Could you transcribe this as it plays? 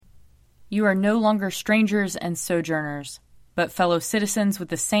You are no longer strangers and sojourners, but fellow citizens with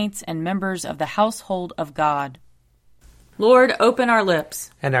the saints and members of the household of God. Lord, open our lips,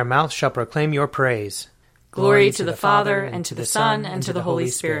 and our mouth shall proclaim your praise. Glory to the Father, and to the Son, and to the Holy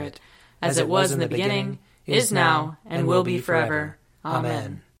Spirit, as it was in the beginning, is now, and will be forever.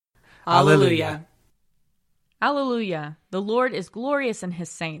 Amen. Alleluia. Alleluia. The Lord is glorious in his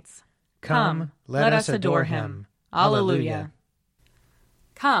saints. Come, let us adore him. Alleluia.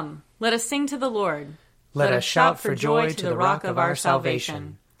 Come, let us sing to the Lord. Let us shout for joy to the rock of our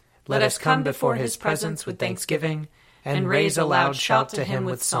salvation. Let us come before his presence with thanksgiving, and raise a loud shout to him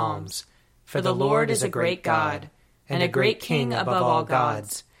with psalms. For the Lord is a great God, and a great King above all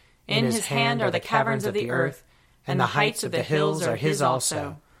gods. In his hand are the caverns of the earth, and the heights of the hills are his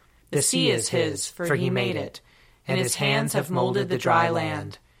also. The sea is his, for he made it, and his hands have molded the dry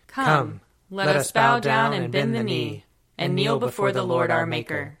land. Come, let us bow down and bend the knee, and kneel before the Lord our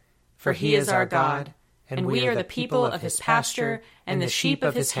Maker. For he is our God, and we are the people of his pasture and the sheep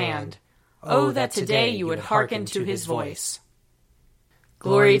of his hand. Oh, that today you would hearken to his voice.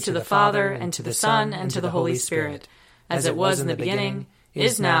 Glory to the Father, and to the Son, and to the Holy Spirit, as it was in the beginning,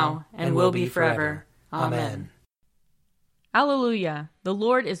 is now, and will be forever. Amen. Alleluia. The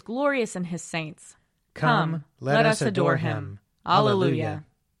Lord is glorious in his saints. Come, let us adore him. Alleluia.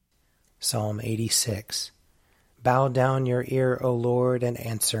 Psalm 86. Bow down your ear, O Lord, and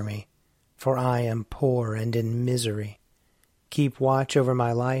answer me, for I am poor and in misery. Keep watch over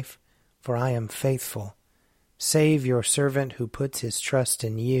my life, for I am faithful. Save your servant who puts his trust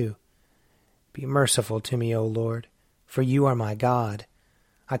in you. Be merciful to me, O Lord, for you are my God.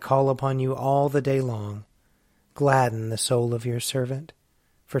 I call upon you all the day long. Gladden the soul of your servant,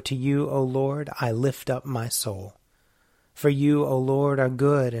 for to you, O Lord, I lift up my soul. For you, O Lord, are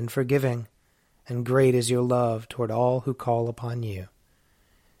good and forgiving, and great is your love toward all who call upon you.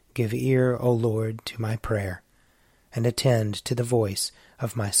 Give ear, O Lord, to my prayer, and attend to the voice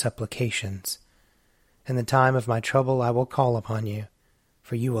of my supplications. In the time of my trouble I will call upon you,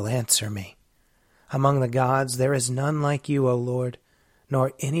 for you will answer me. Among the gods there is none like you, O Lord,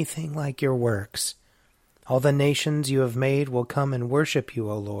 nor anything like your works. All the nations you have made will come and worship you,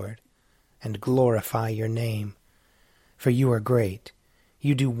 O Lord, and glorify your name. For you are great,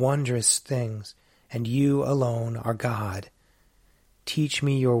 you do wondrous things, and you alone are God. Teach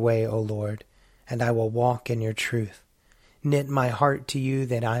me your way, O Lord, and I will walk in your truth. Knit my heart to you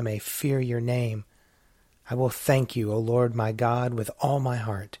that I may fear your name. I will thank you, O Lord my God, with all my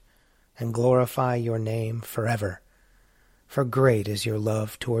heart, and glorify your name forever. For great is your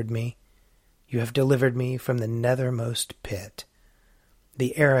love toward me. You have delivered me from the nethermost pit.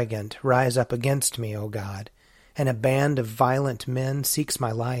 The arrogant rise up against me, O God, and a band of violent men seeks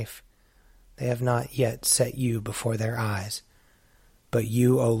my life. They have not yet set you before their eyes. But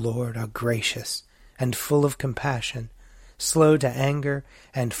you, O Lord, are gracious and full of compassion, slow to anger,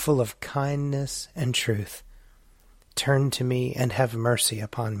 and full of kindness and truth. Turn to me and have mercy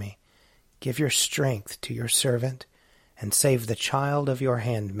upon me. Give your strength to your servant, and save the child of your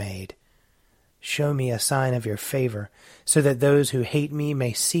handmaid. Show me a sign of your favor, so that those who hate me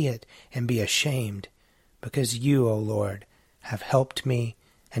may see it and be ashamed, because you, O Lord, have helped me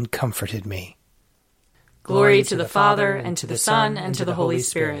and comforted me. Glory to the Father, and to the Son, and to the Holy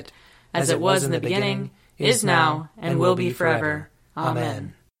Spirit, as it was in the beginning, is now, and will be forever.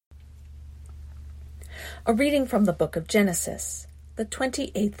 Amen. A reading from the book of Genesis, the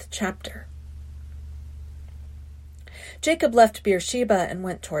 28th chapter. Jacob left Beersheba and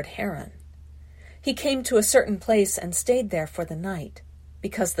went toward Haran. He came to a certain place and stayed there for the night,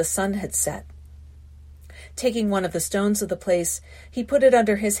 because the sun had set. Taking one of the stones of the place, he put it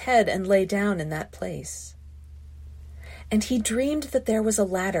under his head and lay down in that place. And he dreamed that there was a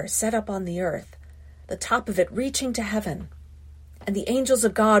ladder set up on the earth, the top of it reaching to heaven, and the angels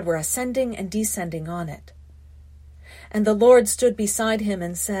of God were ascending and descending on it. And the Lord stood beside him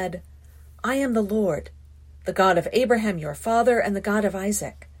and said, I am the Lord, the God of Abraham your father, and the God of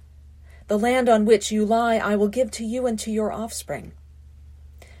Isaac. The land on which you lie I will give to you and to your offspring.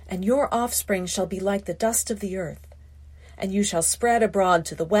 And your offspring shall be like the dust of the earth, and you shall spread abroad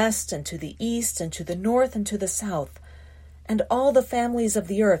to the west and to the east and to the north and to the south, and all the families of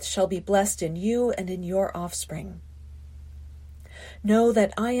the earth shall be blessed in you and in your offspring. Know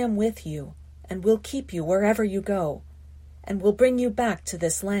that I am with you, and will keep you wherever you go, and will bring you back to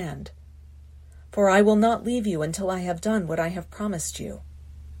this land. For I will not leave you until I have done what I have promised you.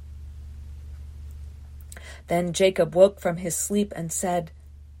 Then Jacob woke from his sleep and said,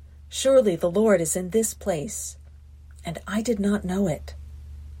 Surely the Lord is in this place, and I did not know it.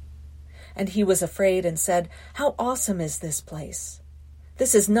 And he was afraid and said, How awesome is this place!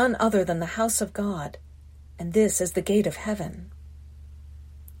 This is none other than the house of God, and this is the gate of heaven."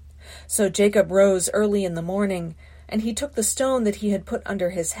 So Jacob rose early in the morning, and he took the stone that he had put under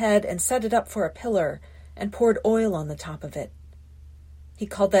his head and set it up for a pillar, and poured oil on the top of it. He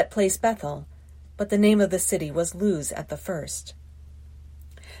called that place Bethel, but the name of the city was Luz at the first.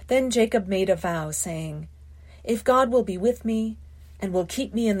 Then Jacob made a vow, saying, "If God will be with me, and will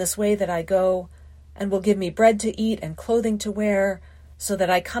keep me in this way that I go, and will give me bread to eat and clothing to wear, so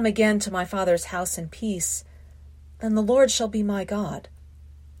that I come again to my father's house in peace, then the Lord shall be my God.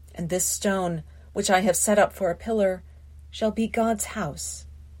 And this stone, which I have set up for a pillar, shall be God's house.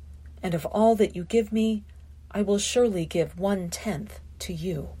 And of all that you give me, I will surely give 1/10 to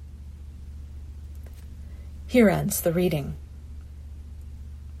you." Here ends the reading.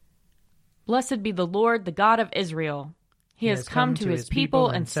 Blessed be the Lord, the God of Israel. He has come to his people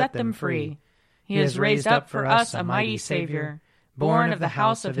and set them free. He has raised up for us a mighty Savior, born of the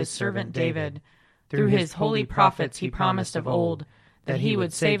house of his servant David. Through his holy prophets he promised of old that he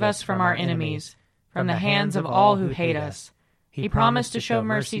would save us from our enemies, from the hands of all who hate us. He promised to show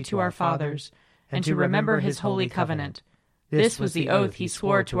mercy to our fathers, and to remember his holy covenant. This was the oath he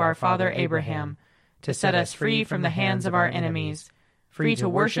swore to our father Abraham, to set us free from the hands of our enemies, free to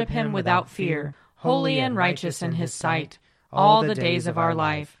worship him without fear, holy and righteous in his sight, all the days of our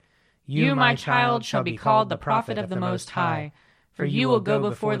life. You, my child, shall be called the prophet of the Most High, for you will go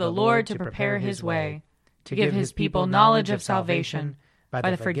before the Lord to prepare his way, to give his people knowledge of salvation by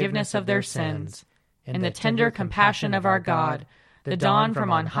the forgiveness of their sins. In the tender compassion of our God, the dawn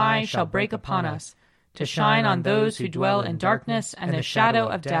from on high shall break upon us, to shine on those who dwell in darkness and the shadow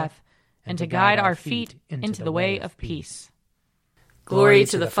of death, and to guide our feet into the way of peace. Glory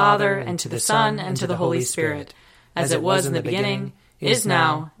to the Father, and to the Son, and to the Holy Spirit, as it was in the beginning, is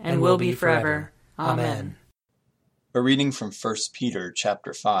now, and will be forever. Amen. A reading from 1 Peter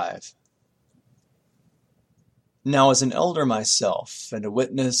chapter 5. Now as an elder myself, and a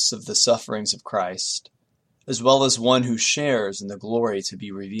witness of the sufferings of Christ, as well as one who shares in the glory to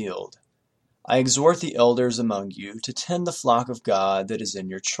be revealed, I exhort the elders among you to tend the flock of God that is in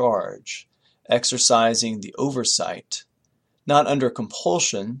your charge, exercising the oversight, not under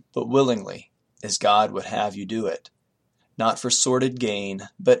compulsion, but willingly, as God would have you do it, not for sordid gain,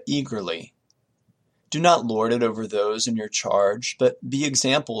 but eagerly. Do not lord it over those in your charge, but be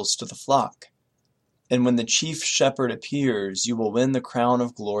examples to the flock. And when the chief shepherd appears, you will win the crown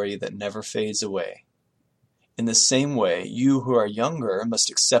of glory that never fades away. In the same way, you who are younger must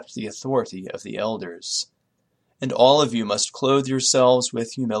accept the authority of the elders. And all of you must clothe yourselves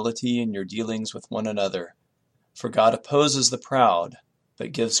with humility in your dealings with one another. For God opposes the proud,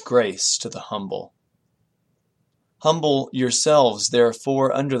 but gives grace to the humble. Humble yourselves,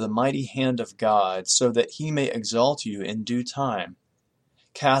 therefore, under the mighty hand of God, so that he may exalt you in due time.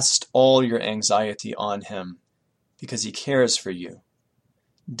 Cast all your anxiety on him, because he cares for you.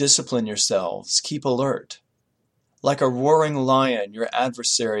 Discipline yourselves, keep alert. Like a roaring lion, your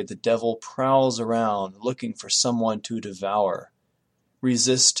adversary, the devil, prowls around, looking for someone to devour.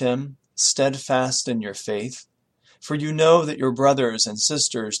 Resist him, steadfast in your faith, for you know that your brothers and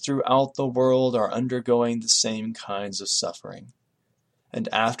sisters throughout the world are undergoing the same kinds of suffering. And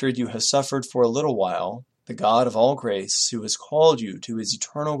after you have suffered for a little while, the God of all grace, who has called you to his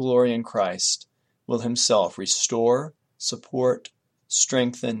eternal glory in Christ, will himself restore, support,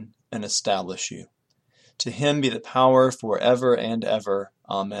 strengthen, and establish you. To him be the power forever and ever.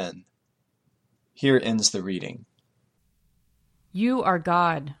 Amen. Here ends the reading. You are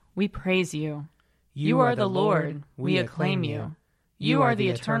God, we praise you. You are the Lord, we acclaim you. You are the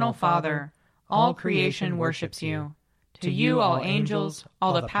eternal Father, all creation worships you. To you all angels,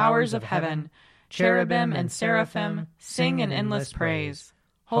 all the powers of heaven, cherubim and seraphim, sing in endless praise.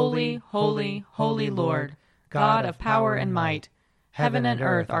 Holy, holy, holy Lord, God of power and might, heaven and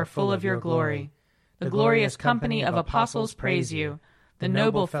earth are full of your glory. The glorious company of apostles praise you. The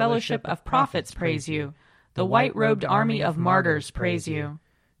noble fellowship of prophets praise you. The white-robed army of martyrs praise you.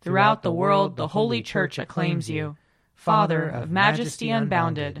 Throughout the world the Holy Church acclaims you. Father of majesty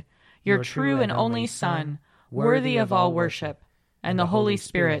unbounded, your true and only Son, worthy of all worship, and the Holy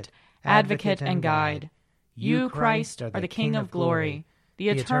Spirit, advocate and guide. You, Christ, are the King of glory, the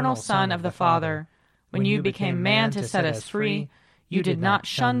eternal Son of the Father. When you became man to set us free, you did not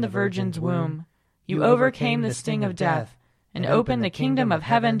shun the Virgin's womb. You overcame the sting of death and opened the kingdom of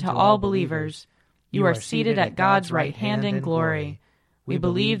heaven to all believers. You are seated at God's right hand in glory. We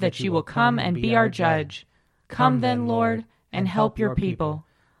believe that you will come and be our judge. Come then, Lord, and help your people,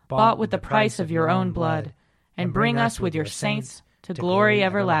 bought with the price of your own blood, and bring us with your saints to glory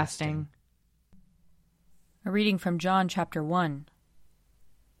everlasting. A reading from John chapter 1.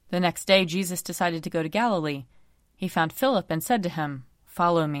 The next day Jesus decided to go to Galilee. He found Philip and said to him,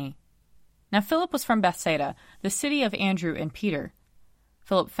 "Follow me." Now Philip was from Bethsaida, the city of Andrew and Peter.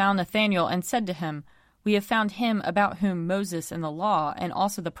 Philip found Nathanael and said to him, "We have found him about whom Moses and the law and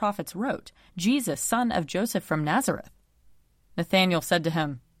also the prophets wrote, Jesus, son of Joseph from Nazareth." Nathanael said to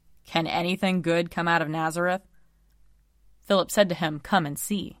him, "Can anything good come out of Nazareth?" Philip said to him, "Come and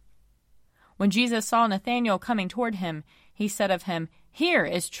see." When Jesus saw Nathanael coming toward him, he said of him, "Here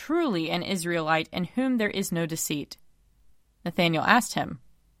is truly an Israelite in whom there is no deceit." Nathanael asked him,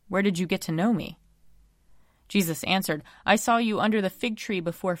 "Where did you get to know me?" Jesus answered, "I saw you under the fig tree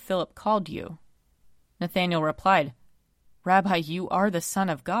before Philip called you." Nathanael replied, "Rabbi, you are the Son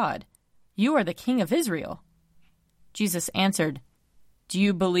of God. You are the King of Israel." Jesus answered, "Do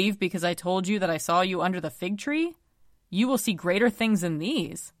you believe because I told you that I saw you under the fig tree? You will see greater things than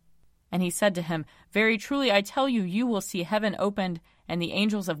these." And he said to him, "Very truly I tell you, you will see heaven opened and the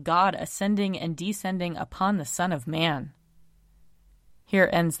angels of God ascending and descending upon the Son of Man." Here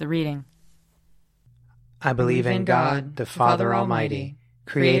ends the reading. I believe in God, the Father Almighty,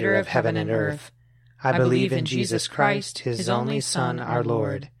 creator of heaven and earth. I believe in Jesus Christ, his only Son, our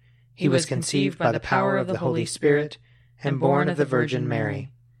Lord. He was conceived by the power of the Holy Spirit and born of the Virgin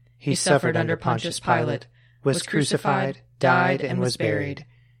Mary. He suffered under Pontius Pilate, was crucified, died, and was buried.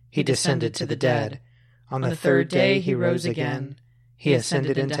 He descended to the dead. On the third day he rose again. He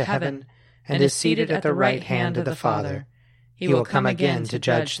ascended into heaven and is seated at the right hand of the Father. He will come again to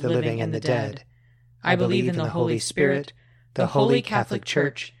judge the living and the dead. I believe in the Holy Spirit, the Holy Catholic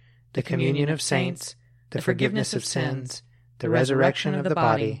Church, the communion of saints, the forgiveness of sins, the resurrection of the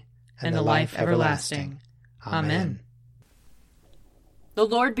body, and the life everlasting. Amen. The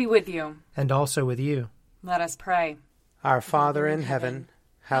Lord be with you. And also with you. Let us pray. Our Father in heaven,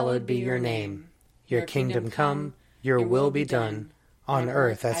 hallowed be your name. Your kingdom come, your will be done, on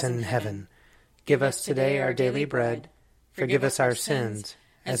earth as in heaven. Give us today our daily bread. Forgive us our sins,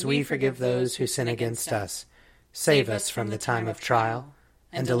 as we forgive those who sin against us. Save us from the time of trial,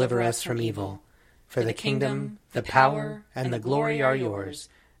 and deliver us from evil. For the kingdom, the power, and the glory are yours,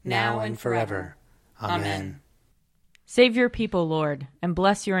 now and forever. Amen. Save your people, Lord, and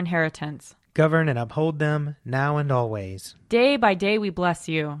bless your inheritance. Govern and uphold them now and always. Day by day we bless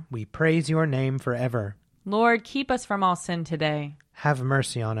you. We praise your name forever. Lord, keep us from all sin today. Have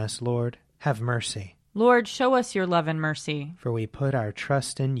mercy on us, Lord. Have mercy. Lord, show us your love and mercy. For we put our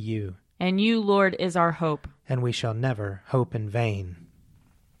trust in you. And you, Lord, is our hope. And we shall never hope in vain.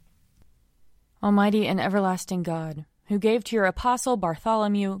 Almighty and everlasting God, who gave to your apostle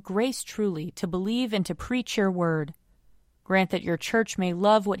Bartholomew grace truly to believe and to preach your word, grant that your church may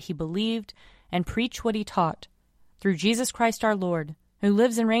love what he believed and preach what he taught. Through Jesus Christ our Lord, who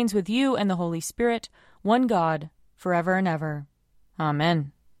lives and reigns with you and the Holy Spirit, one God, forever and ever.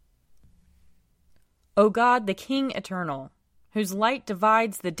 Amen. O God, the King eternal, whose light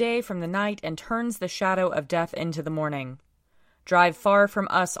divides the day from the night and turns the shadow of death into the morning, drive far from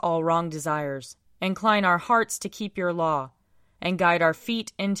us all wrong desires, incline our hearts to keep your law, and guide our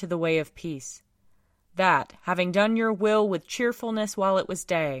feet into the way of peace, that, having done your will with cheerfulness while it was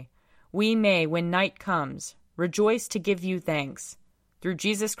day, we may, when night comes, rejoice to give you thanks. Through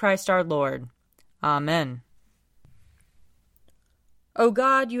Jesus Christ our Lord. Amen. O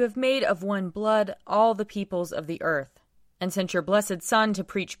God, you have made of one blood all the peoples of the earth, and sent your blessed Son to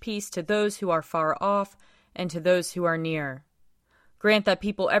preach peace to those who are far off and to those who are near. Grant that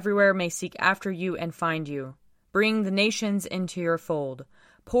people everywhere may seek after you and find you. Bring the nations into your fold.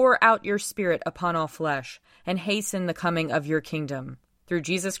 Pour out your Spirit upon all flesh, and hasten the coming of your kingdom. Through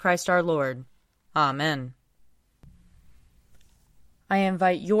Jesus Christ our Lord. Amen. I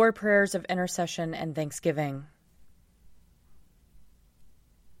invite your prayers of intercession and thanksgiving.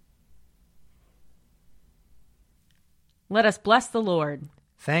 Let us bless the Lord.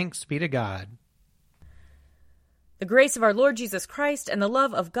 Thanks be to God. The grace of our Lord Jesus Christ, and the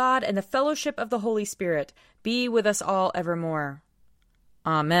love of God, and the fellowship of the Holy Spirit be with us all evermore.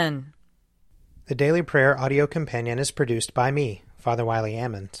 Amen. The Daily Prayer audio companion is produced by me, Father Wiley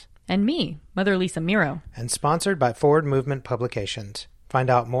Ammons. And me, Mother Lisa Miro. And sponsored by Forward Movement Publications. Find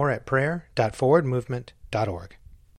out more at prayer.forwardmovement.org.